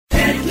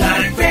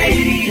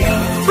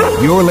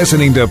You're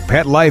listening to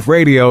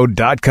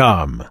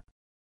PetLifeRadio.com.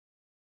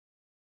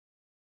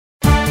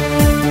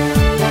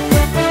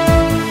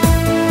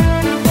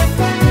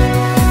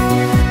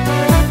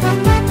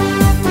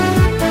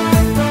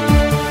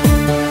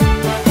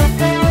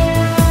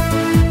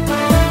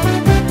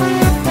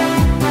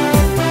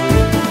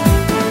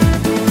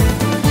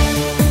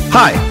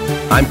 Hi,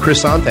 I'm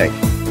Chris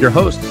Onthank, your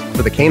host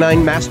for the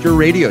Canine Master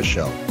Radio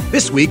Show.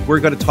 This week, we're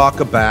going to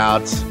talk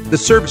about the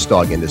service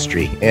dog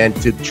industry and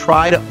to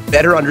try to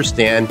better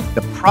understand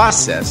the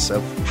process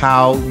of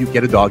how you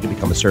get a dog to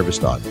become a service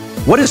dog.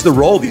 What is the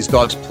role these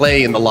dogs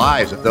play in the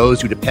lives of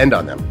those who depend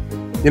on them?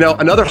 You know,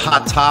 another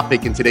hot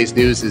topic in today's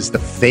news is the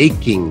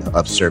faking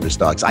of service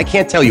dogs. I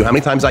can't tell you how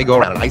many times I go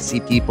around and I see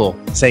people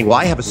saying, well,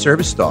 I have a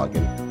service dog.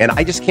 And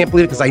I just can't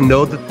believe it because I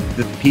know that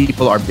the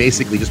people are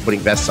basically just putting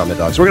vests on the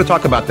dogs. So we're going to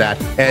talk about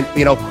that. And,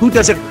 you know, who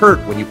does it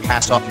hurt when you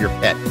pass off your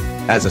pet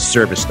as a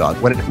service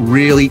dog when it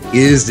really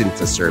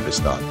isn't a service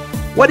dog?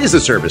 What is a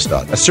service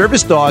dog? A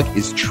service dog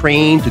is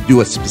trained to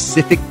do a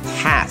specific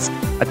task,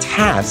 a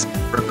task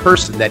for a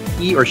person that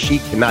he or she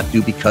cannot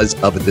do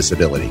because of a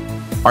disability.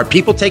 Are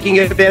people taking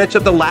advantage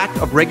of the lack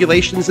of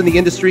regulations in the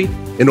industry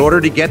in order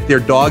to get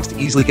their dogs to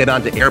easily get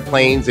onto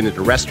airplanes and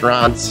into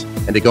restaurants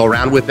and to go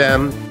around with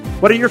them?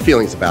 What are your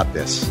feelings about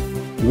this?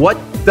 What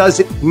does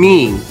it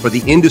mean for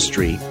the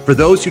industry, for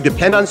those who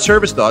depend on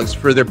service dogs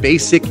for their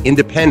basic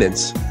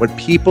independence, when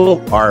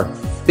people are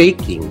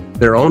faking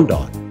their own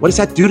dog? What does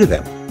that do to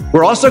them?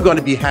 We're also going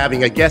to be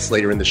having a guest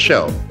later in the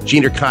show,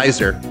 Gina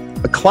Kaiser,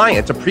 a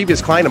previous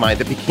client of mine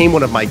that became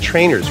one of my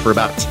trainers for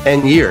about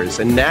 10 years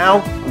and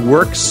now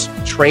works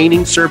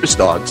training service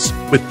dogs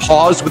with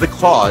Paws with a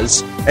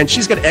Cause. And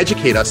she's going to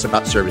educate us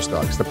about service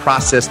dogs, the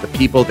process, the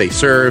people they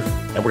serve.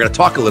 And we're going to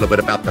talk a little bit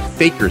about the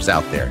fakers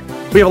out there.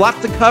 We have a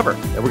lot to cover,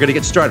 and we're going to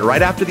get started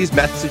right after these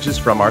messages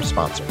from our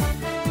sponsor.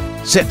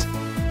 Sit.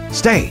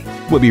 Stay.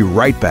 We'll be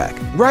right back,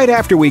 right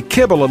after we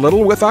kibble a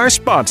little with our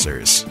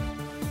sponsors.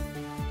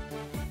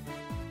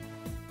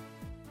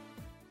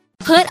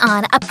 Put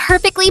on a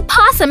perfectly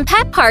pawsome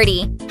pet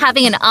party.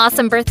 Having an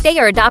awesome birthday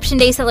or adoption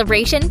day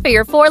celebration for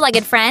your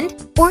four-legged friend?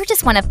 Or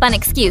just want a fun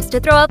excuse to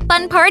throw a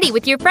fun party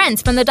with your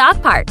friends from the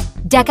dog park?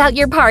 Deck out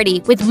your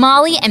party with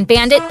Molly and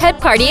Bandit Pet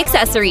Party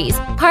accessories.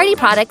 Party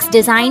products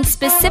designed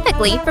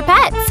specifically for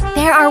pets.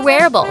 There are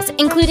wearables,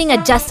 including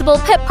adjustable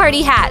pet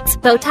party hats,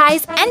 bow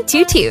ties, and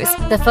tutus.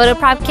 The photo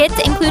prop kits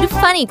include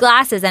funny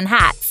glasses and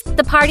hats.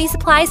 The party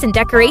supplies and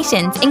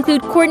decorations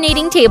include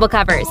coordinating table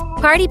covers,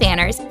 party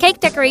banners, cake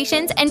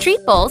decorations, and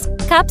treat bowls,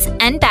 cups,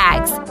 and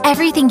bags.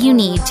 Everything you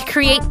need to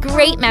create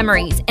great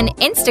memories and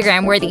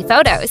Instagram-worthy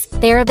photos.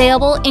 They're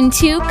available in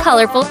 2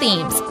 colorful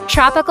themes,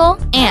 tropical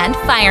and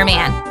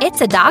fireman.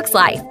 It's a dog's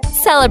life.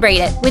 Celebrate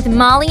it with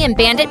Molly and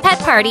Bandit Pet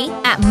Party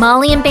at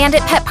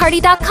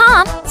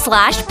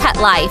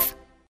mollyandbanditpetparty.com/petlife.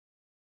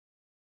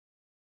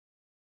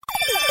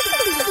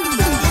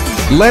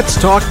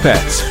 Let's talk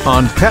pets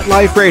on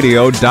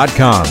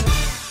PetLifeRadio.com.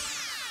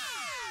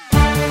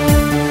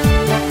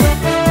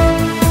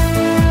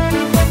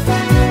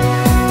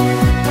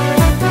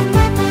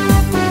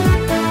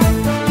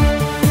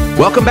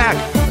 Welcome back.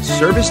 A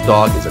service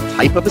dog is a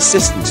type of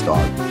assistance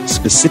dog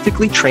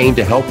specifically trained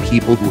to help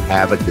people who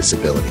have a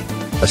disability.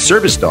 A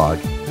service dog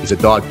is a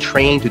dog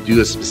trained to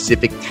do a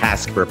specific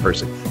task for a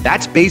person.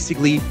 That's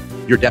basically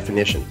your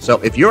definition. So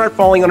if you aren't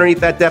falling underneath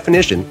that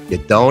definition, you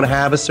don't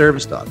have a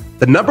service dog.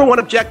 The number one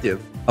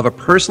objective of a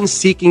person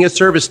seeking a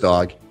service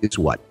dog is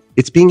what?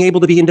 It's being able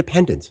to be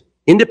independent.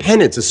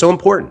 Independence is so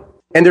important.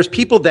 And there's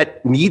people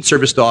that need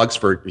service dogs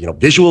for,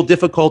 visual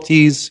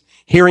difficulties,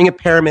 hearing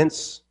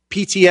impairments,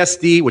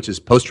 PTSD, which is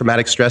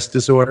post-traumatic stress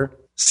disorder,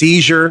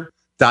 seizure,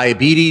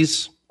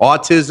 diabetes,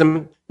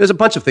 autism. There's a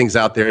bunch of things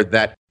out there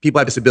that people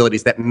have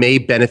disabilities that may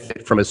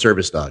benefit from a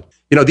service dog.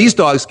 These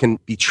dogs can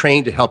be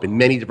trained to help in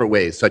many different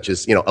ways, such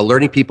as,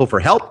 alerting people for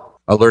help,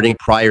 alerting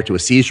prior to a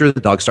seizure. The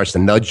dog starts to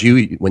nudge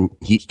you when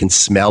he can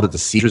smell that the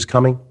seizure is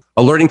coming,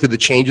 alerting to the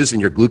changes in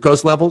your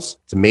glucose levels.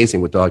 It's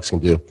amazing what dogs can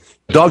do.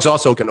 Dogs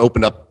also can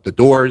open up the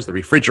doors, the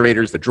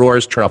refrigerators, the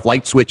drawers, turn off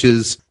light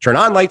switches, turn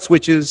on light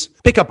switches,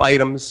 pick up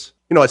items,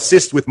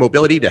 assist with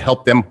mobility to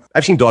help them.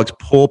 I've seen dogs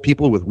pull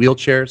people with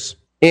wheelchairs.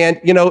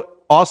 And,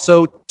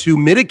 also to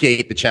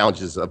mitigate the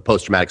challenges of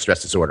post-traumatic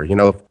stress disorder.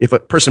 If a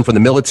person from the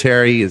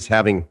military is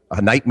having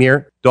a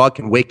nightmare, dog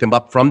can wake them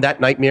up from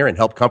that nightmare and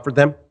help comfort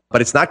them.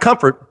 But it's not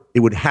comfort. It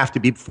would have to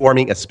be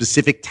performing a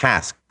specific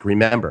task,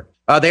 remember.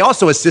 They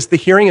also assist the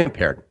hearing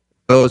impaired,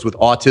 those with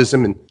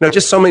autism, and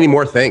just so many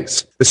more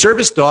things. The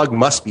service dog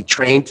must be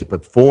trained to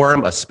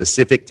perform a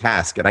specific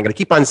task. And I'm going to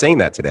keep on saying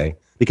that today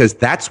because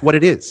that's what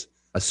it is.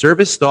 A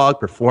service dog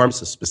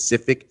performs a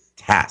specific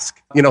task.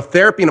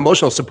 Therapy and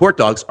emotional support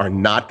dogs are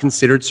not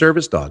considered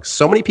service dogs.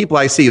 So many people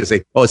I see who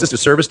say, oh, is this a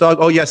service dog?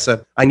 Oh, yes,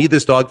 I need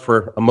this dog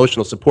for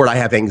emotional support. I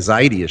have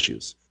anxiety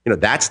issues.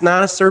 That's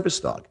not a service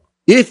dog.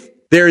 If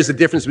there is a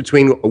difference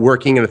between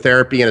working in a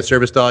therapy and a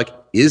service dog,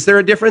 is there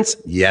a difference?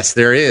 Yes,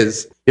 there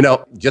is.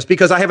 Just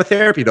because I have a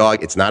therapy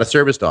dog, it's not a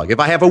service dog. If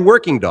I have a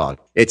working dog,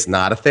 it's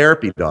not a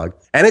therapy dog,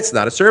 and it's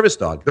not a service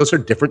dog. Those are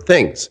different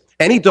things.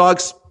 Any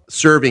dog's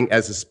serving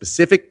as a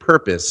specific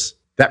purpose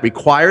that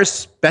requires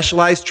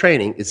specialized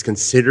training is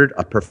considered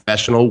a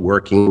professional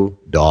working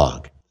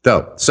dog.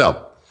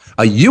 So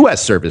a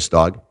U.S. service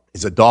dog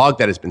is a dog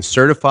that has been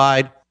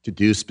certified to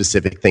do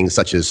specific things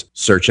such as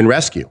search and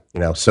rescue.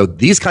 So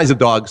these kinds of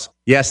dogs,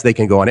 yes, they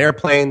can go on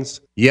airplanes.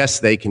 Yes,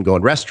 they can go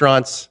in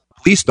restaurants.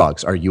 Police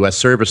dogs are U.S.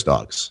 service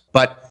dogs.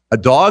 But a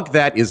dog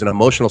that is an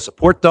emotional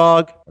support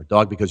dog, or a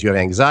dog because you have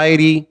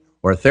anxiety,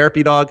 or a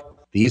therapy dog,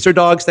 these are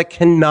dogs that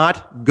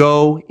cannot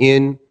go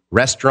in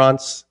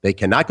restaurants. They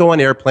cannot go on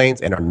airplanes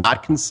and are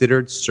not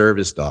considered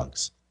service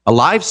dogs. A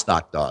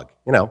livestock dog,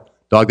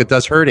 dog that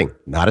does herding,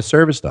 not a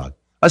service dog.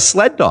 A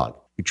sled dog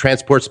who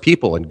transports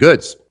people and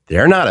goods,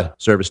 they're not a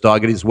service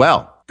dog as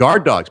well.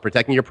 Guard dogs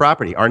protecting your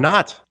property are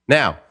not.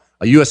 Now,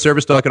 a U.S.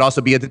 service dog could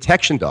also be a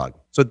detection dog.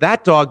 So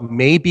that dog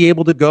may be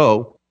able to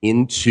go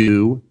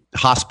into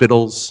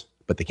hospitals,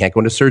 but they can't go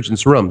into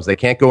surgeons' rooms. They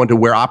can't go into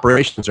where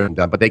operations are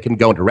done, but they can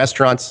go into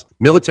restaurants.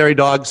 Military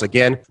dogs,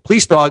 again,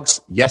 police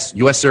dogs, yes,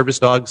 U.S. service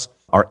dogs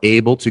are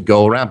able to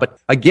go around. But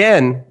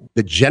again,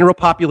 the general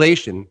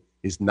population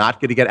is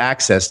not going to get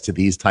access to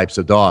these types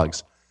of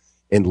dogs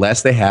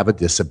unless they have a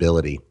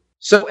disability.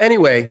 So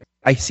anyway,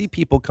 I see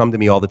people come to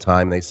me all the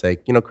time. They say,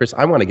 Chris,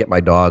 I want to get my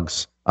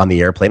dogs on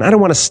the airplane. I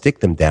don't want to stick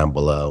them down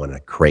below in a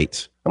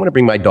crate. I want to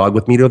bring my dog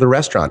with me to the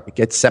restaurant. It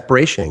gets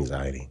separation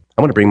anxiety.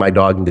 I want to bring my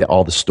dog into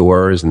all the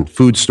stores and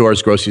food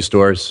stores, grocery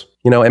stores.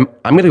 And I'm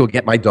going to go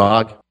get my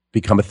dog,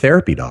 become a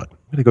therapy dog. I'm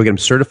going to go get him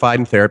certified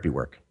in therapy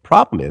work.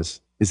 Problem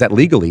is that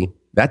legally,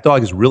 that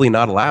dog is really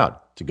not allowed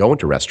to go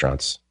into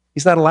restaurants.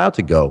 He's not allowed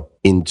to go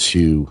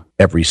into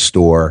every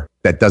store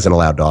that doesn't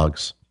allow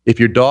dogs. If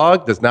your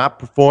dog does not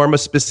perform a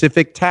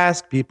specific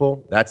task,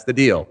 people, that's the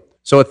deal.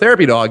 So a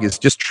therapy dog is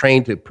just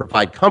trained to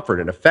provide comfort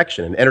and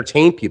affection and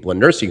entertain people in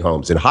nursing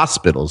homes and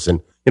hospitals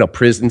and,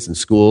 prisons and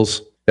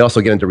schools. They also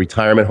get into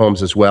retirement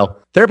homes as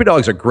well. Therapy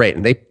dogs are great,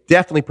 and they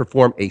definitely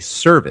perform a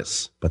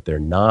service, but they're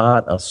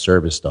not a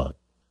service dog.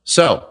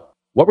 So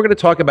what we're going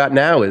to talk about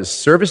now is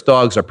service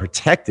dogs are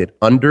protected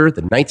under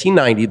the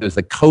 1990, there's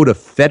the Code of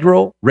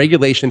Federal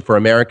Regulation for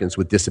Americans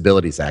with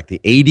Disabilities Act,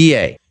 the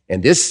ADA.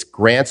 And this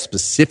grants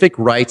specific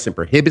rights and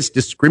prohibits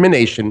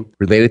discrimination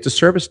related to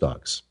service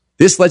dogs.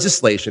 This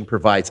legislation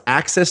provides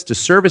access to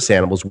service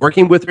animals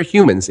working with their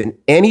humans in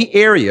any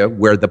area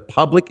where the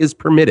public is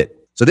permitted.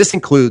 So this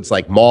includes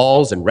like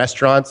malls and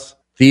restaurants,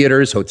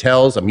 theaters,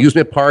 hotels,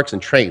 amusement parks,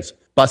 and trains,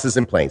 buses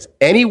and planes.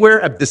 Anywhere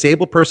a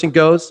disabled person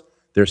goes,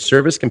 their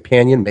service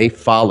companion may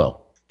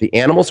follow. The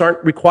animals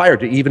aren't required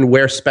to even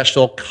wear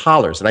special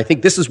collars. And I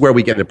think this is where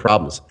we get into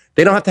problems.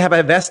 They don't have to have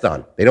a vest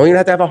on. They don't even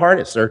have to have a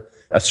harness or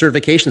a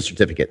certification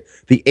certificate.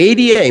 The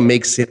ADA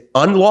makes it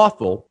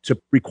unlawful to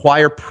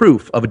require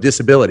proof of a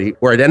disability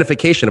or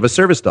identification of a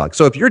service dog.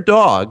 So if your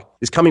dog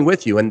is coming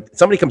with you and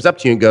somebody comes up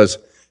to you and goes,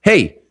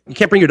 hey, you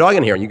can't bring your dog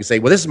in here. And you can say,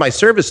 well, this is my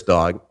service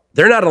dog.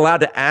 They're not allowed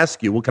to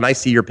ask you, well, can I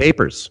see your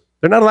papers?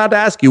 They're not allowed to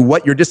ask you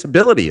what your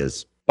disability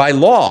is. By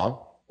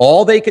law,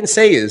 all they can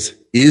say is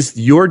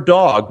your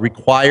dog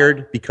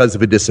required because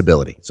of a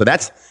disability? So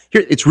that's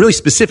here. It's really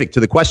specific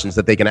to the questions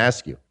that they can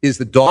ask you. Is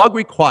the dog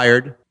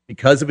required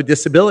because of a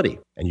disability?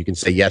 And you can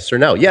say yes or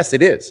no. Yes,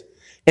 it is.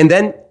 And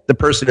then the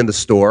person in the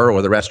store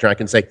or the restaurant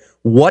can say,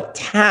 what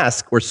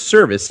task or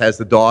service has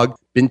the dog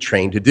been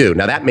trained to do?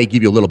 Now, that may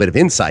give you a little bit of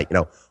insight.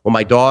 Well,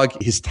 my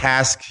dog, his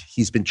task,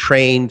 he's been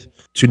trained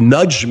to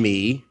nudge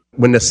me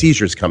when a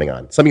seizure is coming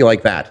on, something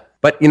like that.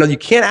 But, you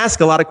can't ask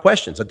a lot of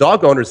questions. A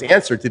dog owner's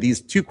answer to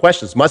these two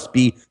questions must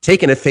be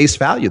taken at face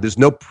value. There's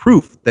no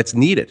proof that's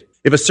needed.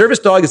 If a service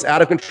dog is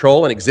out of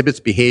control and exhibits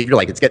behavior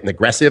like it's getting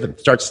aggressive and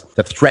starts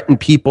to threaten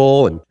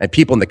people and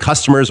people and the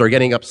customers are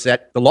getting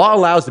upset, the law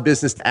allows the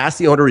business to ask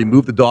the owner to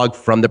remove the dog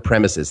from the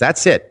premises.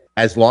 That's it.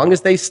 As long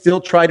as they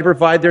still try to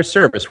provide their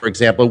service. For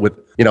example, with,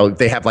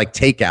 they have like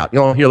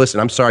takeout. Here, listen,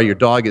 I'm sorry, your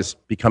dog is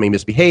becoming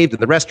misbehaved in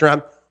the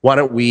restaurant. Why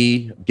don't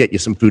we get you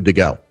some food to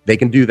go? They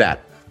can do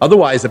that.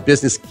 Otherwise, a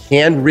business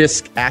can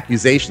risk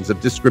accusations of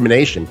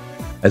discrimination,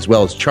 as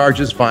well as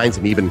charges, fines,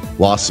 and even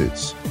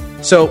lawsuits.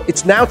 So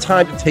it's now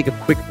time to take a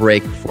quick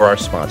break for our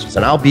sponsors,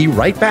 and I'll be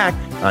right back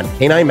on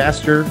Canine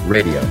Master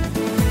Radio.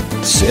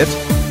 Sit,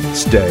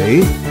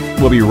 stay.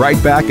 We'll be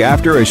right back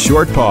after a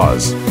short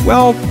pause.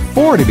 Well,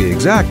 4 to be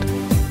exact.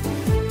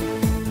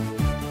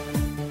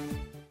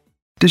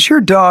 Does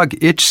your dog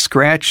itch,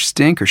 scratch,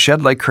 stink, or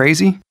shed like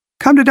crazy?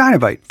 Come to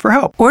Dinovite for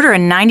help. Order a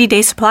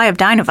 90-day supply of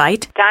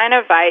Dinovite.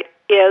 Dinovite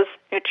is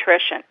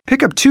nutrition.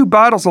 Pick up 2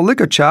 bottles of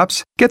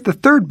LicoChops. Get the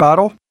 3rd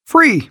bottle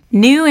free.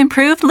 New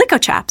improved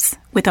LicoChops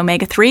with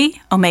omega-3,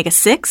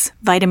 omega-6,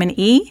 vitamin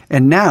E.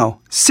 And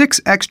now,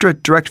 6 extra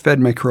direct-fed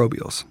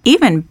microbials.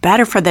 Even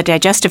better for the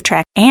digestive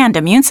tract and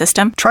immune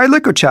system. Try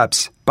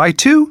LicoChops. Buy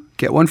 2,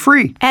 get 1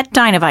 free. At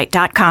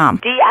Dinovite.com.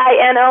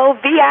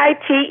 DINOVITE.com.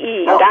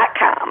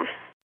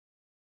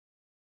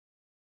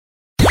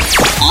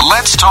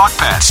 Let's talk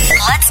pets.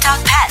 Let's talk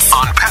pets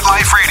On Pet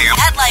Life Radio.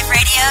 Pet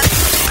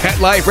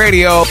Life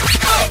Radio.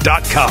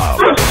 PetLifeRadio.com.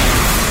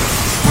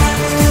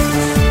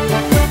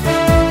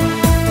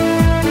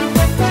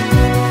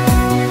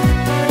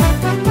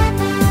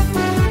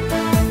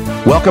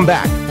 Welcome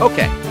back.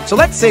 Okay, so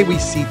let's say we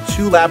see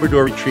two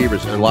Labrador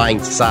retrievers are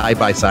lying side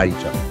by side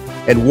each other.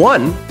 And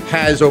one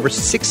has over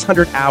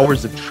 600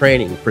 hours of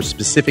training for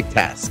specific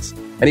tasks.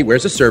 And he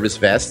wears a service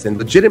vest, and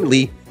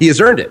legitimately, he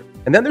has earned it.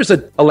 And then there's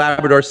a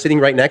Labrador sitting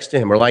right next to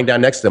him or lying down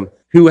next to him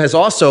who is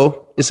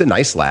a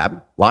nice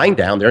lab, lying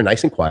down there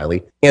nice and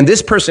quietly. And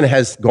this person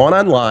has gone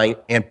online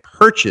and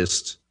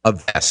purchased a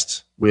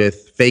vest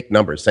with fake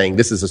numbers saying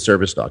this is a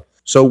service dog.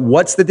 So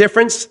what's the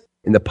difference?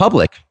 In the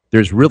public,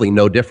 there's really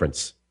no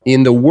difference.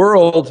 In the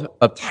world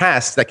of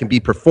tasks that can be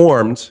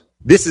performed,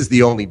 this is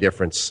the only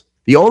difference.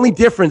 The only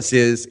difference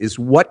is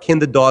what can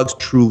the dogs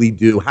truly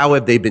do? How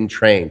have they been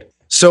trained?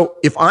 So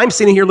if I'm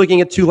sitting here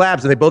looking at two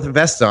labs and they both have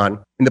vests on,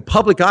 in the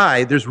public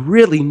eye, there's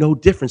really no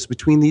difference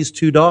between these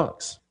two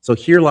dogs. So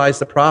here lies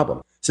the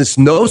problem. Since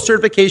no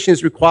certification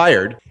is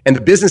required and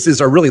the businesses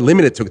are really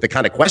limited to the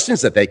kind of questions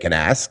that they can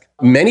ask,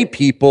 many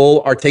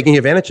people are taking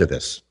advantage of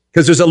this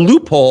because there's a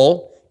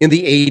loophole in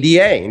the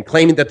ADA and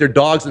claiming that they're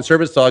dogs and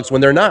service dogs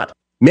when they're not.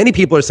 Many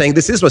people are saying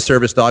this is a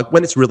service dog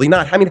when it's really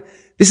not. I mean,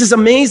 this is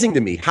amazing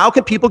to me. How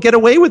can people get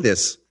away with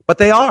this? But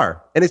they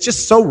are. And it's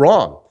just so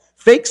wrong.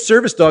 Fake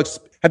service dogs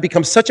have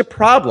become such a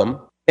problem.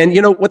 And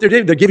you know what they're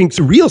doing? They're giving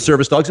real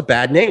service dogs a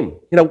bad name,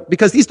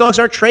 because these dogs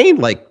aren't trained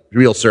like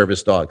real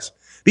service dogs.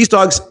 These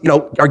dogs,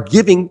 are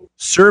giving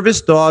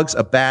service dogs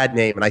a bad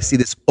name. And I see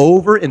this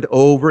over and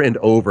over and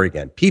over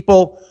again.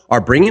 People are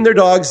bringing their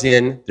dogs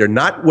in. They're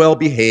not well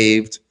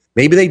behaved.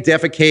 Maybe they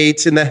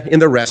defecate in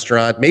the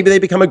restaurant. Maybe they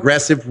become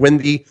aggressive when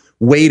the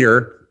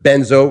waiter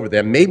bends over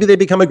them. Maybe they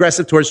become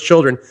aggressive towards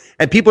children.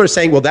 And people are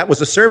saying, well, that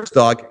was a service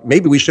dog.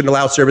 Maybe we shouldn't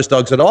allow service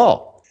dogs at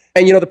all.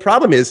 And, the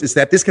problem is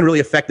that this can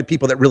really affect the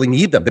people that really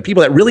need them. The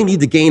people that really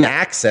need to gain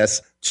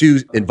access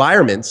to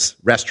environments,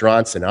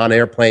 restaurants, and on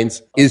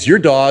airplanes, is your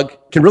dog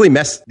can really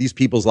mess these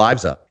people's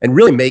lives up and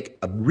really make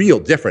a real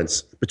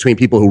difference between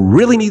people who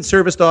really need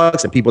service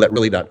dogs and people that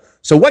really don't.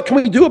 So what can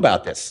we do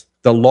about this?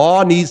 The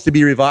law needs to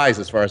be revised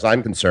as far as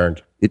I'm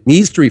concerned. It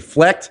needs to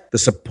reflect the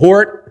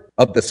support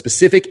of the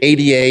specific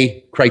ADA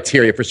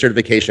criteria for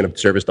certification of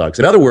service dogs.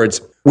 In other words,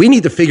 we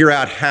need to figure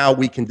out how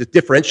we can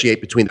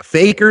differentiate between the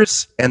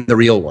fakers and the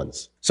real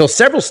ones. So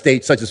several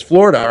states, such as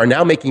Florida, are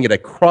now making it a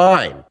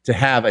crime to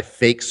have a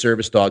fake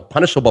service dog,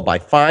 punishable by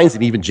fines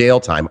and even jail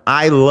time.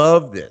 I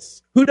love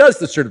this. Who does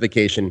the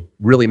certification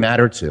really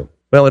matter to?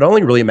 Well, it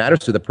only really matters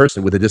to the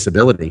person with a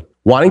disability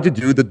wanting to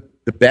do the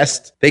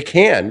best they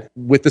can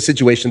with the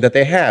situation that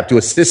they have to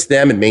assist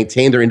them and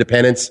maintain their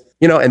independence,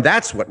 and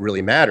that's what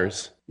really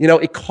matters.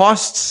 It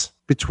costs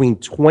between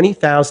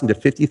 $20,000 to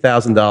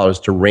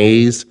 $50,000 to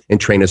raise and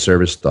train a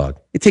service dog.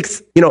 It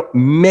takes,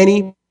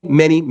 many,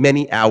 many,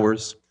 many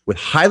hours with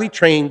highly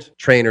trained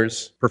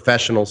trainers,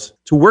 professionals,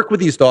 to work with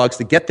these dogs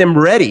to get them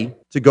ready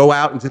to go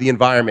out into the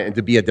environment and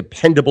to be a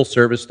dependable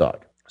service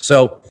dog.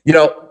 So,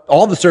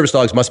 all the service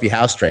dogs must be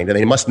house trained and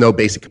they must know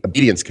basic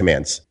obedience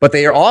commands, but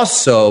they are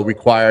also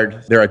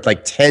required. There are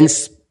like 10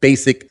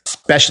 basic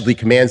specialty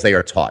commands they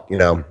are taught.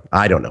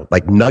 I don't know,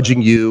 like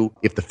nudging you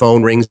if the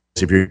phone rings,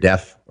 if you're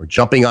deaf, or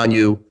jumping on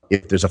you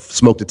if there's a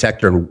smoke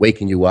detector and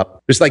waking you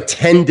up. There's like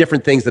 10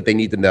 different things that they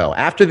need to know.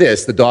 After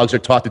this, the dogs are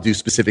taught to do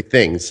specific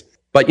things.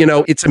 But,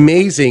 it's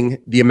amazing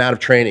the amount of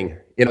training.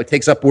 It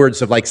takes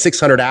upwards of like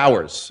 600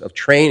 hours of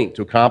training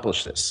to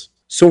accomplish this.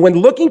 So when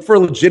looking for a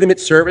legitimate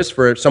service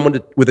for someone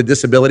with a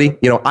disability,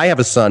 I have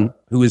a son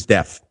who is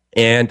deaf.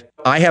 And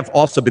I have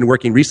also been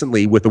working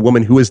recently with a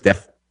woman who is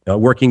deaf,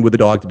 working with a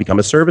dog to become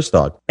a service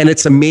dog. And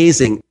it's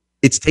amazing.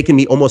 It's taken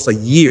me almost a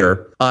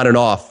year on and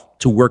off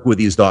to work with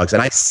these dogs.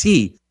 And I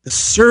see the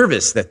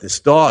service that this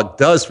dog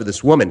does for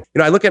this woman.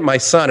 I look at my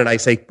son and I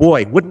say,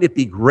 boy, wouldn't it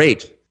be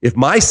great if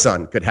my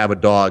son could have a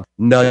dog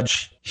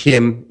nudge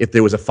him if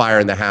there was a fire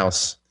in the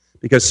house?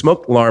 Because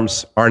smoke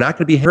alarms are not going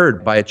to be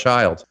heard by a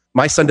child.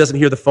 My son doesn't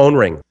hear the phone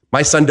ring.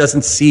 My son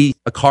doesn't see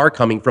a car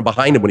coming from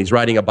behind him when he's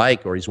riding a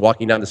bike or he's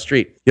walking down the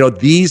street.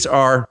 This is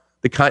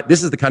the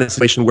kind of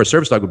situation where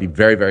service dog would be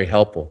very, very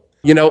helpful.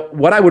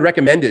 What I would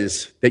recommend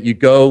is that you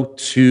go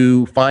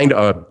to find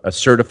a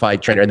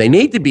certified trainer, and they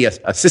need to be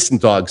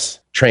assistant dogs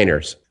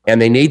trainers,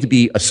 and they need to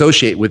be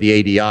associated with the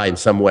ADI in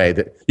some way.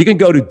 That you can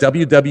go to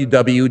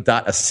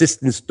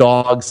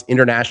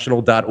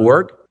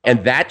www.assistancedogsinternational.org,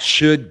 and that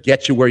should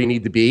get you where you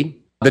need to be.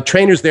 The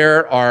trainers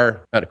there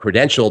are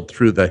credentialed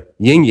through the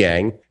yin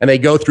yang, and they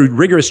go through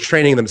rigorous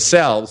training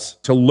themselves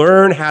to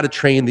learn how to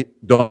train the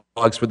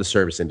dogs for the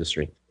service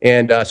industry.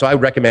 And so I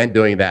recommend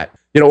doing that.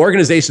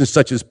 Organizations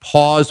such as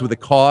Paws with a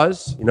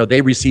Cause,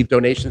 they receive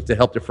donations to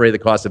help defray the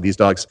cost of these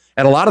dogs.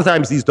 And a lot of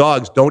times these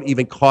dogs don't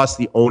even cost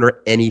the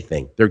owner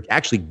anything. They're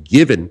actually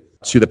given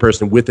to the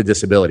person with the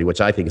disability,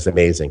 which I think is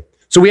amazing.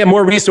 So we have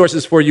more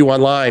resources for you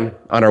online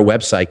on our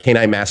website,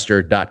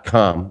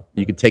 caninemaster.com.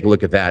 You can take a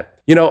look at that.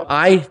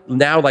 I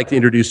now like to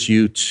introduce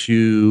you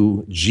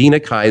to Gina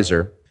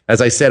Kaiser.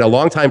 As I said, a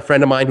longtime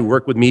friend of mine who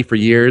worked with me for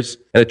years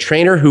and a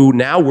trainer who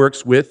now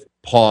works with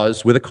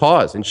Paws with a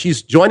Cause. And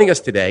she's joining us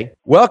today.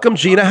 Welcome,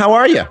 Gina. How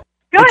are you?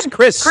 Good. It's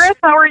Chris. Chris,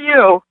 how are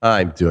you?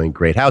 I'm doing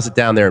great. How's it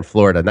down there in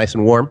Florida? Nice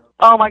and warm?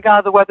 Oh, my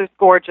God, the weather's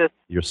gorgeous.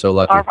 You're so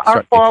lucky.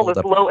 Our fall is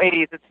low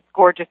 80s. It's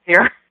gorgeous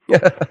here.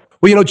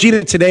 Well,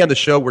 Gina, today on the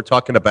show, we're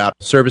talking about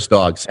service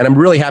dogs, and I'm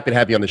really happy to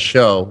have you on the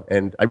show,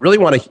 and I really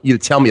want you to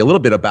tell me a little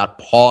bit about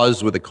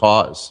Paws with a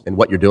Cause and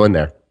what you're doing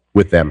there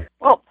with them.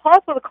 Well,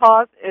 Paws with a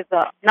Cause is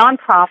a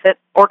nonprofit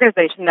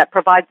organization that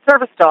provides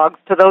service dogs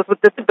to those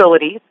with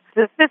disabilities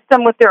to assist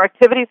them with their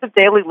activities of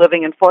daily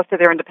living and foster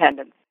their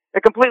independence.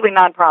 They're completely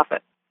nonprofit.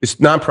 It's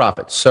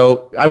nonprofit.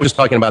 So I was just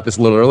talking about this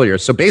a little earlier.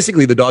 So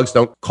basically, the dogs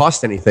don't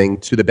cost anything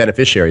to the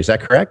beneficiary. Is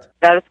that correct?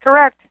 That is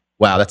correct.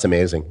 Wow, that's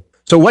amazing.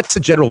 So what's the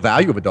general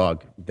value of a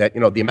dog? That,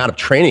 the amount of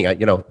training,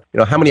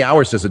 how many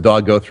hours does a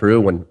dog go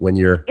through when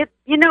you're... It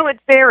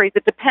varies.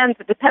 It depends.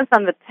 It depends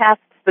on the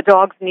tasks the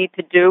dogs need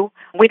to do.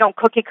 We don't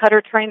cookie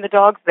cutter train the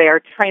dogs. They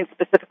are trained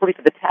specifically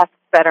for the tasks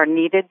that are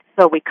needed.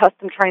 So we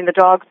custom train the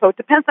dogs. So it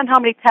depends on how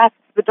many tasks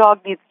the dog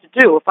needs to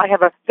do. If I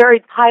have a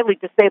very highly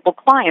disabled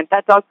client,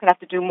 that dog's going to have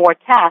to do more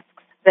tasks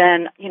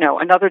than,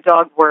 another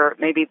dog where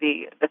maybe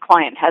the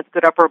client has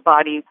good upper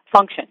body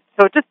function.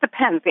 So it just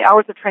depends. The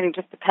hours of training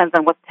just depends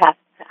on what tasks,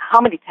 how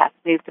many tasks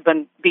needs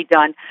to be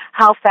done,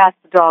 how fast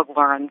the dog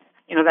learns,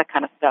 that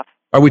kind of stuff.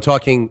 Are we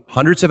talking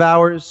hundreds of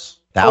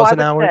hours,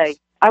 1,000 hours?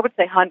 I would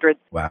say hundreds.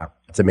 Wow,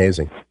 that's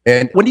amazing.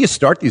 And when do you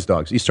start these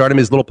dogs? Do you start them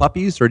as little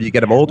puppies, or do you get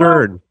them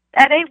older? Well,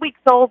 at 8 weeks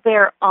old,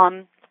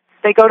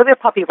 they go to their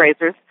puppy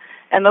raisers,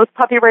 and those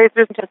puppy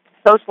raisers just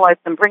socialize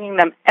them, bringing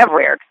them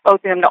everywhere,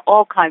 exposing them to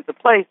all kinds of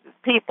places,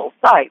 people,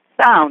 sights,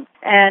 sounds,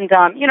 and,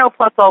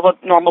 plus all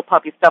the normal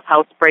puppy stuff,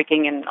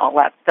 housebreaking and all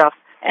that stuff.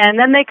 And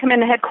then they come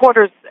into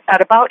headquarters at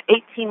about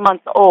 18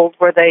 months old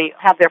where they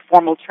have their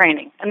formal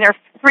training. And there are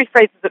three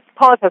phases.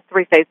 Paws has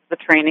 3 phases of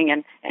training,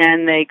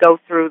 and they go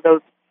through those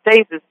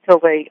phases till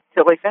they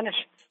finish.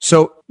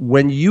 So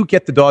when you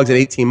get the dogs at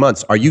 18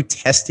 months, are you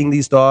testing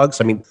these dogs?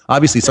 I mean,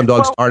 obviously some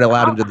dogs aren't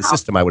allowed into the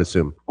system, I would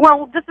assume.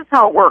 Well, this is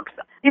how it works.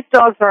 These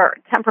dogs are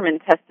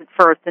temperament tested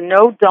first, and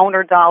no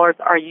donor dollars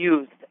are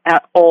used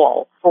at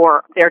all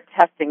for their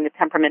testing. The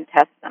temperament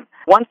tests them.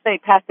 Once they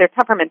pass their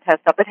temperament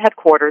test up at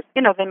headquarters,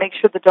 they make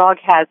sure the dog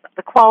has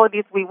the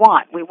qualities we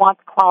want. We want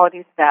the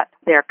qualities that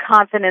they're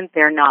confident,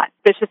 they're not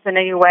vicious in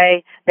any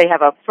way, they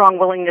have a strong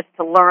willingness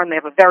to learn, they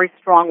have a very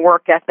strong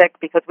work ethic,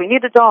 because we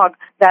need a dog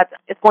that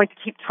is going to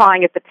keep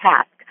trying at the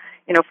task.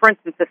 For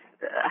instance, if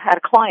I had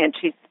a client,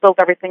 she spilled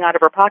everything out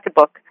of her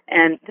pocketbook,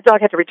 and the dog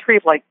had to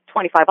retrieve like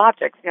 25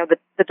 objects.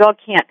 The dog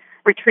can't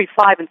retrieve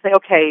 5 and say,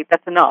 okay,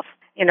 that's enough.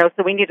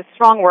 So we need a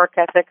strong work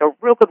ethic, a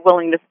real good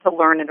willingness to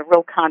learn, and a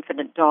real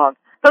confident dog.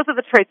 Those are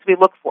the traits we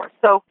look for.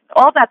 So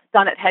all that's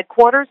done at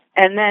headquarters,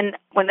 and then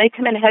when they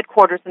come into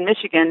headquarters in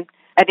Michigan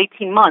at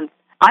 18 months,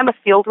 I'm a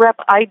field rep.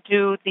 I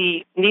do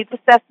the needs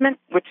assessment,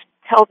 which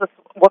tells us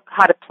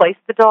how to place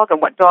the dog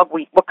and what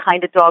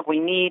kind of dog we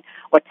need,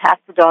 what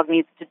tasks the dog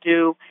needs to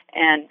do.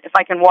 And if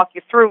I can walk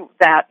you through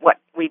that, what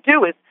we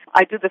do is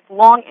I do this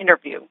long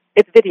interview.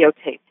 It's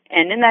videotaped.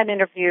 And in that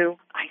interview,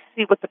 I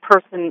see what the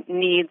person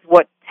needs,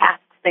 what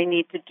tasks they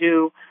need to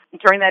do.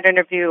 During that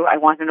interview, I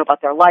want to know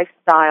about their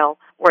lifestyle,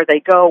 where they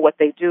go, what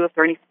they do, if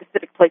there are any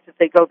specific places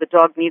they go the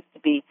dog needs to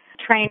be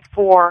trained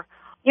for.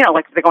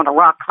 Like if they're going to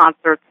rock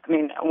concerts. I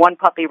mean, one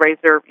puppy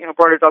raiser,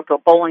 brought her dog to a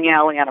bowling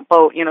alley on a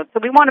boat, so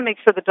we want to make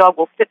sure the dog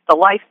will fit the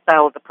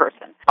lifestyle of the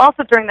person.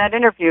 Also, during that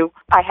interview,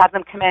 I have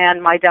them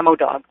command my demo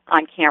dog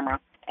on camera.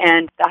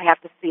 And I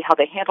have to see how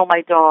they handle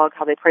my dog,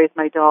 how they praise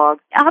my dog,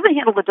 how they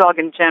handle the dog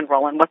in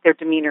general, and what their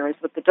demeanor is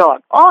with the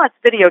dog. All that's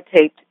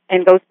videotaped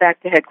and goes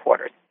back to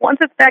headquarters. Once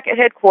it's back at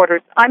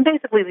headquarters, I'm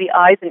basically the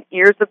eyes and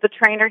ears of the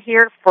trainer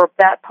here for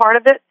that part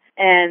of it.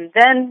 And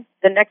then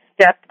the next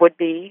step would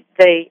be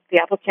the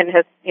applicant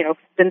has,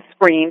 been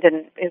screened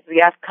and is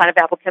the kind of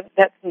applicant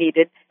that's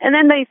needed. And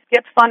then they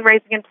get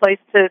fundraising in place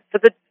to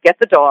get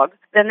the dog.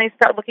 Then they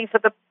start looking for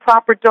the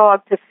proper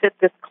dog to fit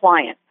this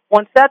client.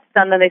 Once that's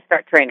done, then they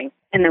start training.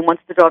 And then once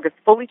the dog is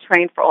fully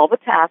trained for all the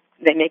tasks,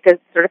 they make a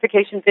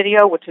certification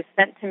video, which is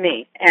sent to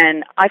me.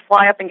 And I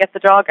fly up and get the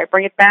dog, I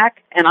bring it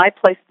back, and I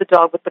place the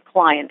dog with the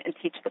client and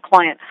teach the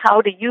client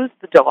how to use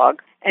the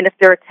dog. And if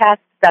there are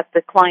tasks that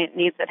the client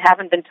needs that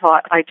haven't been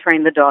taught, I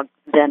train the dog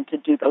then to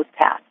do those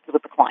tasks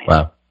with the client.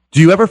 Wow.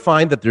 Do you ever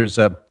find that there's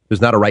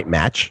not a right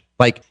match?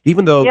 Like,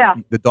 even though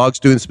the dog's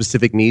doing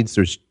specific needs,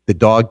 the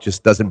dog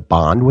just doesn't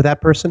bond with that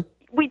person?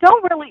 We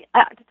don't really,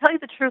 to tell you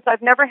the truth,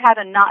 I've never had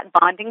a not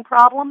bonding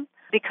problem,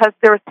 because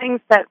there are things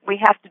that we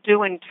have to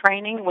do in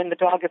training when the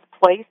dog is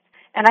placed.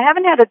 And I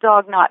haven't had a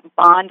dog not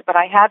bond, but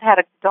I have had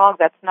a dog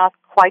that's not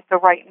quite the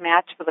right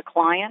match for the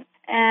client.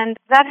 And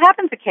that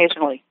happens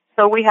occasionally.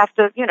 So we have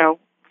to,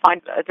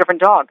 find a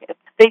different dog.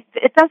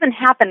 It doesn't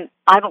happen,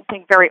 I don't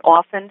think, very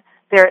often.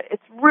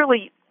 It's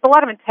a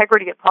lot of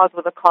integrity at Paws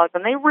with a Cause,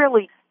 and they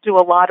really do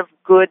a lot of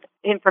good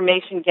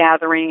information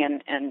gathering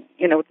and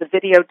it's the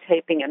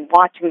videotaping and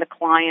watching the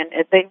client.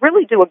 They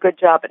really do a good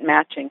job at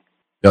matching.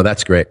 No,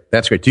 that's great.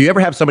 That's great. Do you ever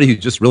have somebody who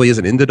just really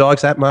isn't into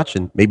dogs that much,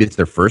 and maybe it's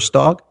their first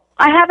dog?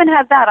 I haven't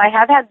had that. I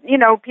have had,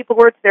 people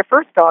where it's their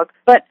first dog.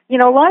 But,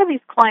 a lot of these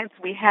clients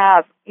we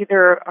have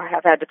either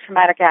have had a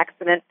traumatic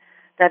accident,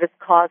 that has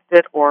caused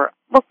it, or,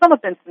 well, some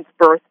have been since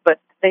birth, but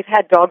they've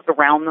had dogs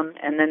around them,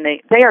 and then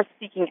they are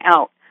seeking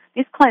out.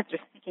 These clients are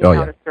seeking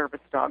out a service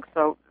dog.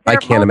 So I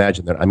can't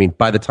imagine that. I mean,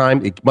 by the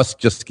time, it must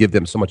just give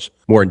them so much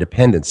more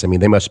independence. I mean,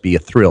 they must be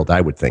thrilled,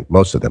 I would think,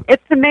 most of them.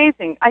 It's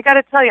amazing. I got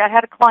to tell you, I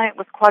had a client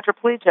with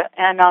quadriplegia,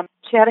 and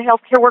she had a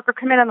healthcare worker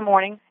come in the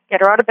morning, get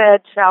her out of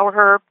bed, shower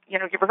her,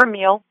 give her her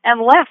meal,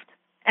 and left.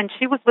 And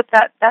she was with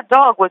that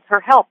dog was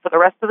her help for the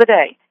rest of the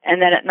day.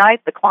 And then at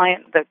night, the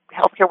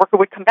healthcare worker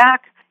would come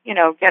back,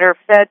 get her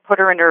fed, put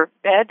her in her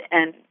bed,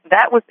 and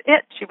that was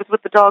it. She was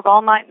with the dog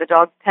all night, and the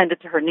dog tended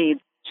to her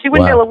needs. She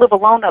wouldn't be able to live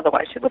alone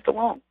otherwise. She lived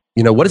alone.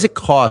 What does it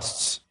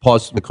cost,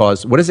 pause the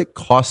cause, what does it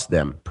cost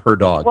them per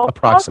dog,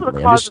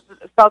 approximately? Well, the cost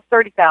is about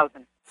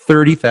 $30,000.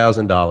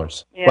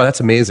 $30,000. Yeah. Well,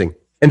 that's amazing.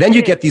 And then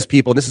you get these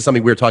people, and this is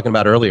something we were talking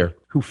about earlier,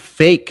 who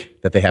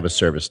fake that they have a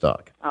service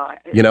dog.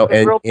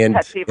 And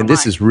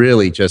this is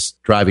really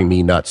just driving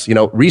me nuts.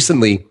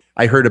 Recently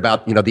I heard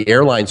about, the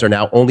airlines are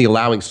now only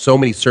allowing so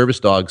many service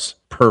dogs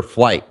per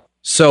flight.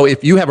 So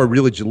if you have a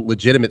really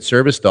legitimate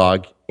service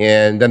dog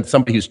and then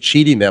somebody who's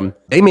cheating them,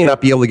 they may not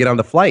be able to get on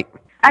the flight.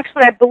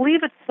 Actually, I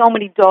believe it's so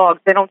many dogs.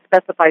 They don't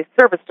specify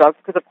service dogs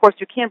because, of course,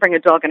 you can't bring a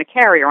dog in a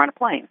carrier on a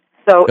plane.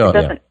 So it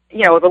doesn't,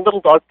 the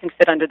little dogs can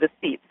fit under the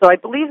seat. So I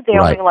believe they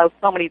only allow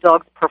so many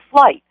dogs per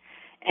flight.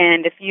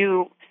 And if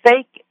you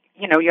fake,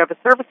 you have a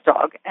service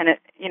dog and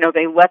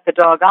they let the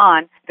dog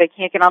on, they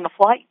can't get on the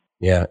flight.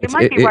 Yeah, it's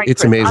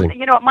amazing.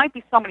 It might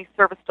be so many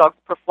service dogs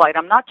per flight.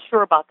 I'm not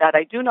sure about that.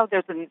 I do know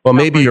there's a... Well,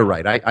 maybe you're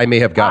right. I may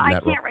have gotten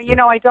that wrong.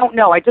 I don't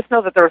know. I just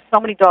know that there are so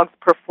many dogs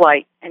per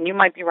flight, and you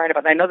might be right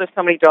about that. I know there's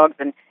so many dogs,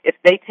 and if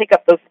they take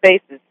up those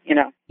spaces,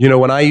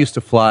 when I used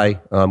to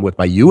fly with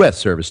my U.S.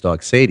 service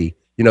dog, Sadie,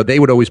 they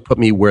would always put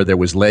me where there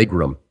was leg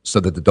room so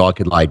that the dog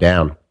could lie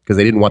down because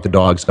they didn't want the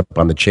dogs up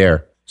on the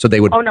chair. So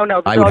they would... Oh, no.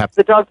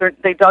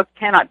 The dogs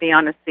cannot be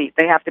on the seat.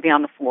 They have to be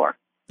on the floor.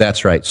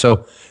 That's right.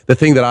 So the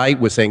thing that I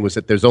was saying was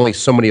that there's only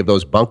so many of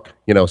those bunk,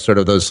 sort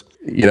of those,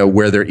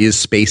 where there is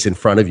space in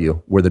front of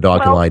you where the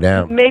dog can lie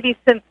down. Maybe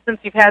since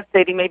you've had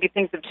Sadie, maybe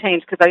things have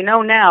changed because I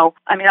know now,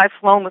 I've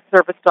flown with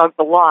service dogs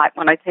a lot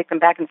when I take them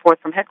back and forth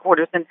from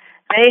headquarters, and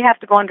they have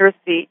to go under a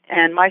seat,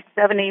 and my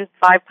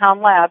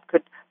 75-pound lab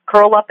could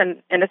curl up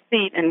in a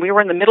seat, and we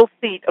were in the middle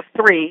seat of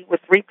three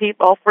with three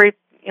people, all three,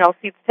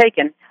 seats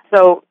taken.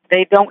 So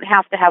they don't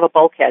have to have a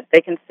bulkhead.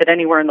 They can sit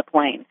anywhere in the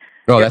plane.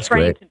 Oh, that's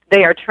great.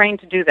 They are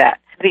trained to do that.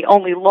 The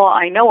only law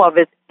I know of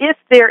is if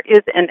there is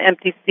an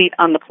empty seat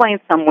on the plane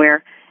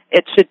somewhere,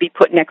 it should be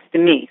put next to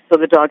me so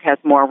the dog has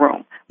more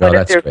room. But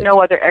if there's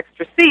no other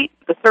extra seat,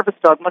 the service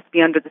dog must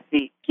be under the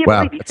seat. Can't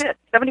believe he fit.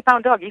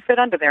 70-pound dog, he fit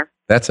under there.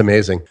 That's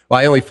amazing. Well,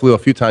 I only flew a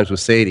few times with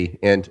Sadie,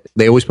 and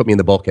they always put me in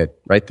the bulkhead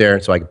right there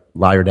so I could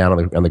lie her down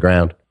on the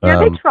ground. Yeah,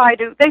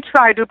 they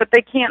try to, but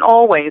they can't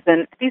always.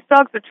 And these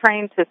dogs are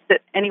trained to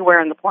sit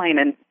anywhere in the plane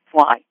and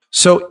fly.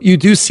 So you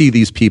do see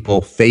these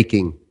people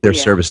faking their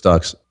service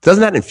dogs.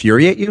 Doesn't that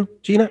infuriate you,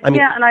 Gina?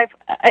 Yeah, and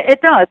it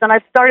does. And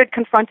I've started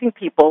confronting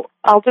people.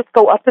 I'll just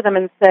go up to them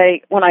and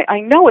say, when I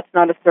know it's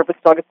not a service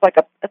dog, it's like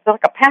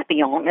a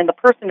papillon, and the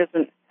person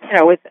isn't,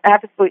 is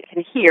obviously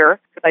can hear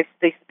because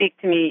they speak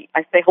to me.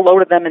 I say hello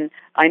to them, and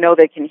I know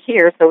they can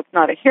hear, so it's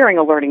not a hearing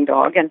alerting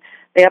dog, and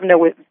they have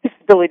no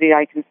disability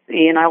I can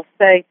see. And I'll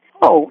say,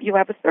 "Oh, you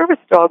have a service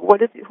dog.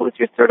 Who's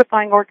your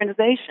certifying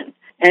organization?"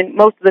 And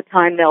most of the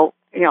time they'll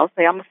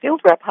say, I'm a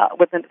field rep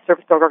within the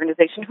service dog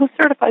organization. Who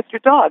certifies your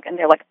dog? And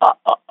they're like,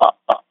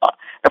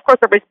 Of course,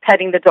 everybody's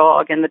petting the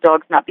dog, and the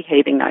dog's not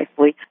behaving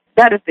nicely.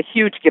 That is the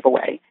huge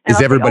giveaway. And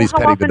everybody's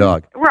petting the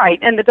dog. Right,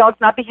 and the dog's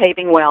not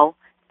behaving well,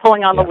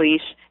 pulling on the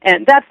leash.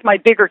 And that's my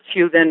bigger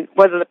cue than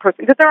whether the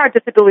person, because there are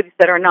disabilities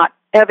that are not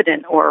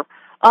evident or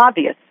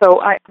obvious.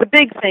 So the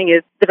big thing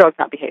is the dog's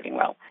not behaving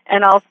well.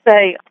 And I'll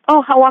say,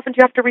 how often do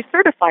you have to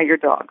recertify your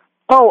dog?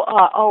 I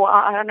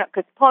don't know,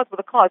 because pause with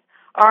a cause.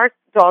 Our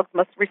dogs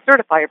must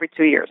recertify every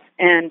 2 years,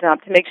 and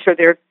to make sure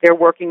they're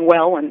working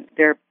well and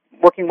they're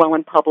working well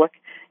in public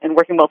and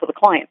working well for the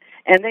client.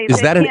 And is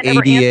that an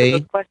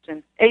ADA?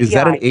 Is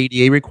that an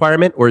ADA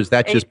requirement, or is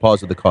that just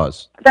pause of the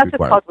cause? That's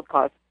just pause with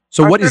cause.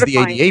 So what is the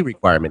ADA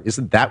requirement?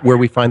 Isn't that where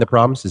we find the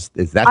problems?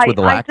 Is that where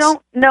the lacks?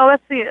 No,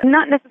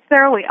 not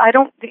necessarily.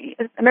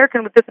 The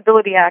American with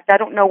Disability Act, I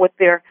don't know what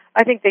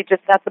I think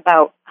that's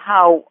about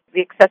how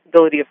the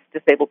accessibility of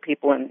disabled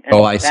people and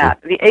I see.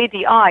 The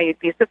ADI,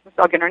 the Assistance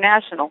Dog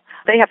International,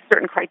 they have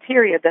certain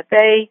criteria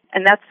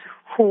and that's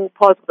who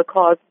Pause with the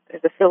Cause is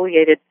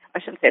affiliated. I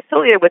shouldn't say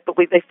affiliated with, but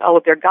they follow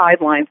their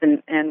guidelines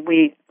and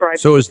we.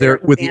 So is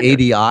there, with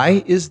the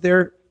ADI, is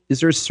there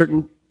a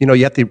certain,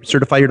 you have to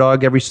certify your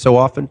dog every so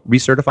often,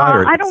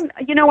 recertify? I don't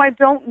know.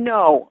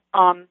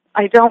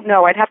 I don't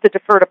know. I'd have to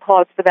defer to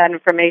Pause for that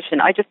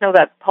information. I just know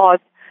that Pause,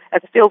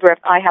 as a field rep,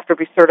 I have to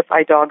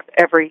recertify dogs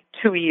every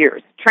 2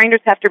 years.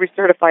 Trainers have to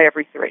recertify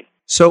every 3.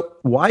 So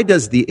why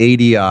does the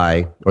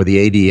ADI, or the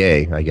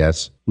ADA, I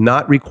guess,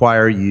 not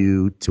require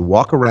you to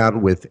walk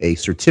around with a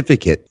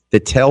certificate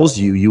that tells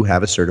you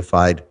have a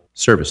certified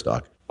service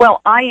dog?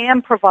 Well, I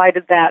am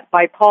provided that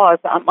by PAWS.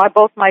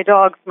 Both my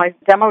dogs, my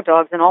demo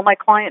dogs, and all my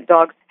client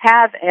dogs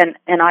have an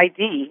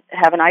ID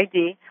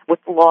with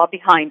the law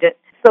behind it.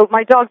 So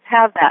my dogs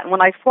have that, and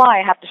when I fly,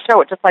 I have to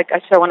show it, just like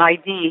I show an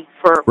ID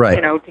for,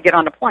 to get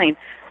on a plane.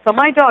 So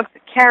my dogs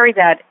carry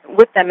that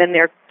with them in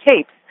their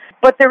capes,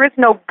 but there is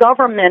no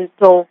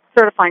governmental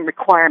certifying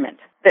requirement.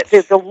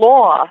 There's the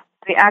law,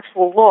 the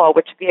actual law,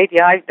 which the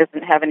ADI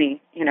doesn't have any,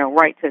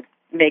 right to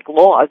make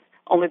laws.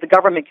 Only the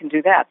government can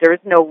do that. There is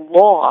no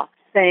law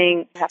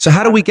saying... So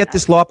how do we get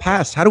this law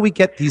passed? How do we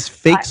get these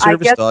fake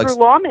service dogs? I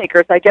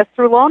guess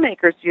through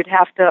lawmakers. It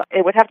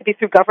would have to be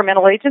through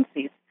governmental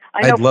agencies.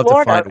 I know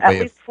Florida, at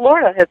least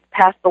Florida has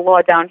passed a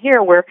law down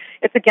here where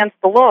it's against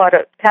the law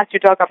to pass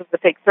your dog off as a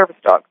fake service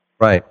dog.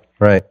 Right.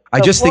 So I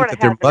just think that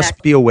there must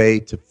be a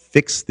way to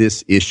fix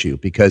this issue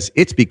because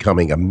it's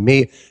becoming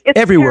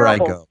everywhere terrible. I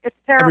go. It's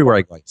terrible. Everywhere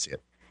I go, I see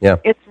it. Yeah.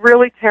 It's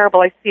really terrible.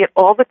 I see it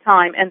all the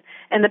time. And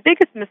the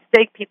biggest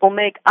mistake people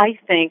make, I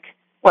think,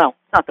 well,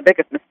 it's not the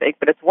biggest mistake,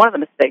 but it's one of the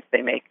mistakes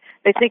they make.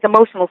 They think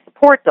emotional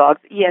support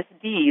dogs,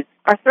 ESDs,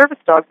 are service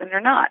dogs, and they're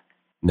not.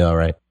 No,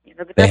 right.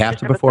 They have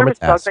to perform a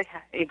task.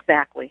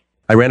 Exactly.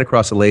 I ran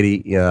across a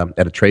lady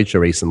at a trade show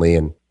recently,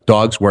 and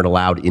dogs weren't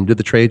allowed into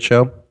the trade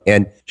show.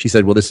 And she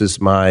said, well, this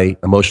is my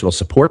emotional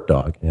support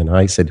dog. And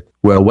I said,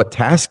 well, what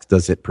tasks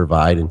does it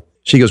provide? And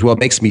she goes, well, it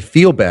makes me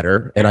feel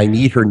better, and I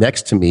need her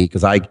next to me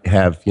because I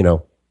have,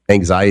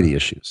 anxiety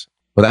issues.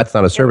 Well, that's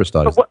not a service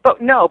dog.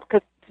 But no,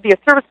 because to be a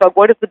service dog,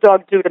 what does the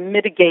dog do to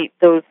mitigate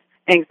those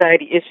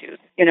anxiety issues?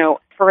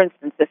 For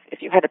instance,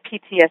 if you had a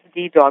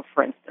PTSD dog,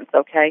 for instance,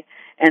 okay,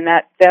 and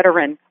that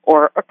veteran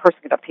or a person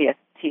with a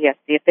PTSD,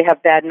 if they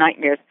have bad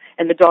nightmares,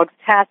 and the dog's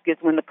task is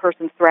when the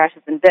person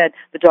thrashes in bed,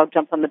 the dog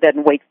jumps on the bed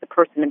and wakes the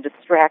person and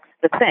distracts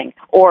the thing.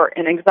 Or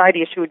an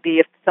anxiety issue would be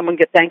if someone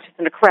gets anxious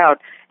in a crowd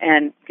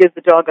and gives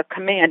the dog a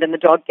command and the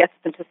dog gets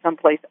them to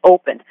someplace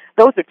open.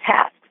 Those are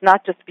tasks,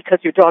 not just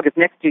because your dog is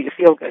next to you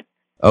feel good.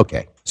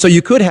 Okay. So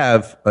you could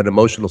have an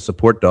emotional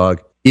support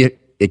dog.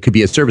 It could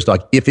be a service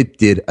dog if it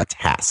did a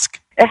task.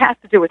 It has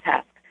to do a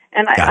task.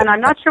 And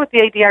I'm not sure what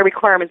the ADI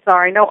requirements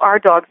are. I know our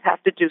dogs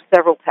have to do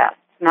several tasks,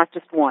 not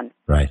just one.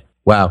 Right.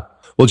 Wow.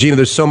 Well, Gina,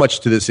 there's so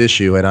much to this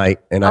issue, and I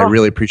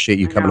really appreciate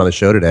you coming on the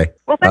show today.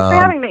 Well, thanks for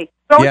having me.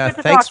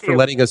 Thanks for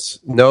letting us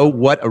know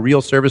what a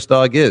real service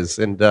dog is,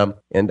 and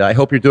I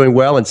hope you're doing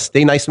well. And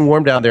stay nice and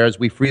warm down there as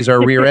we freeze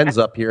our rear ends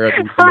up here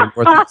in the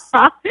Northeast.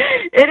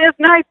 It is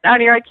nice down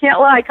here. I can't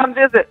lie. Come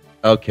visit.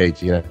 Okay,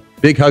 Gina.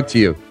 Big hug to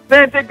you.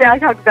 Big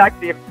hug back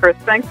to you, Chris.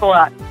 Thanks a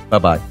lot.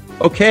 Bye-bye.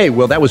 Okay,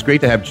 well, that was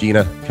great to have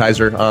Gina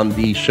Kaiser on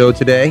the show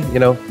today,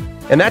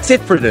 And that's it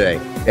for today.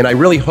 And I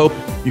really hope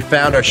you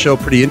found our show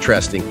pretty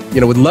interesting.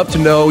 Would love to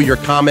know your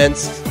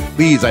comments.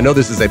 Please, I know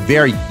this is a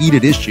very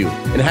heated issue,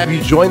 and have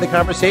you join the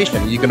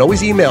conversation. You can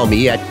always email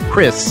me at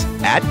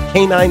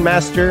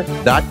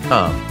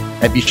chris@caninemaster.com.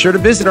 And be sure to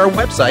visit our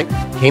website,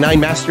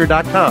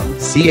 caninemaster.com,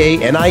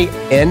 CANINE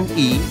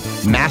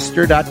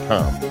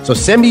master.com. So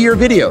send me your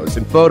videos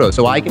and photos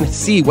so I can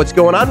see what's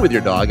going on with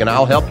your dog, and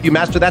I'll help you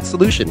master that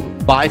solution.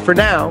 Bye for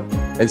now,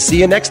 and see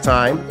you next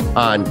time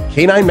on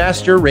Canine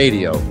Master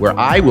Radio, where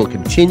I will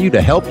continue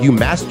to help you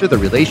master the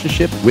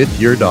relationship with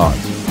your dog.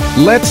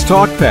 Let's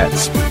Talk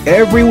Pets,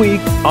 every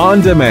week on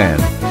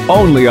demand,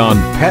 only on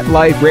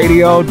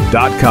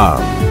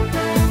PetLifeRadio.com.